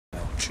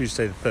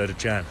Tuesday the 3rd of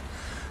Jan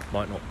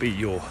might not be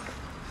your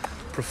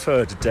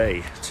preferred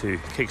day to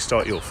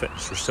kickstart your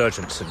fitness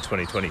resurgence in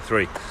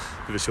 2023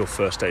 if it's your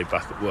first day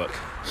back at work.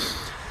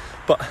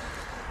 But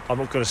I'm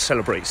not going to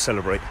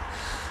celebrate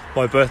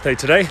my birthday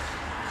today.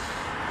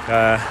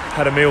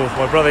 Had a meal with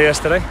my brother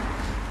yesterday.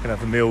 Going to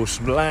have a meal with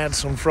some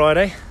lads on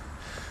Friday.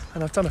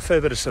 And I've done a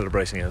fair bit of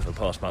celebrating over the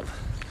past month.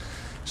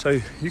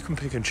 So you can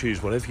pick and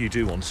choose whatever you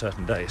do on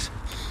certain days.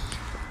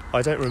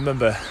 I don't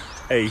remember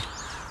a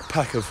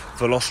pack of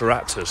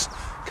velociraptors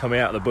coming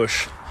out of the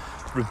bush,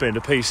 ripping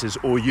to pieces,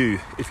 or you,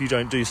 if you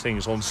don't do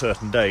things on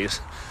certain days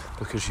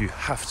because you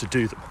have to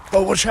do them.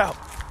 Oh, watch out!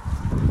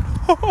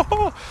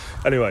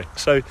 Anyway,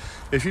 so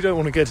if you don't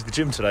want to go to the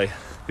gym today,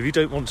 if you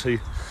don't want to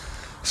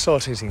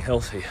start eating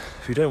healthy,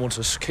 if you don't want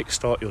to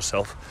kickstart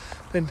yourself,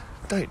 then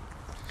don't.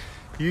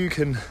 You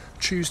can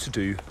choose to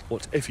do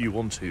whatever you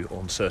want to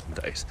on certain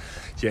days.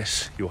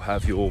 Yes, you'll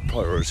have your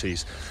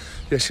priorities.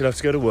 Yes, you'll have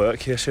to go to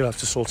work. Yes, you'll have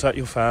to sort out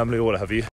your family or what have you.